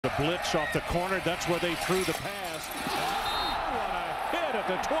The blitz off the corner, that's where they threw the pass. What a hit at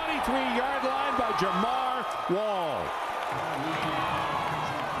the 23-yard line by Jamar Wall.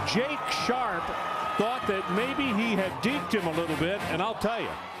 Jake Sharp thought that maybe he had deked him a little bit, and I'll tell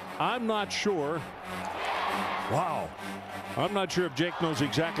you, I'm not sure. Wow. I'm not sure if Jake knows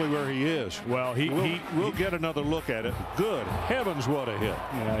exactly where he is. Well, we'll get another look at it. Good heavens, what a hit.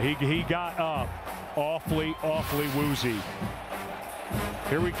 Yeah, he got up awfully woozy.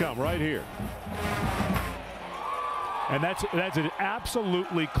 Here we come, right here. And that's an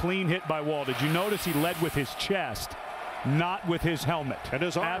absolutely clean hit by Wall. Did you notice he led with his chest, not with his helmet? And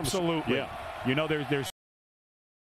his arms. Absolutely. Yeah. You know, there's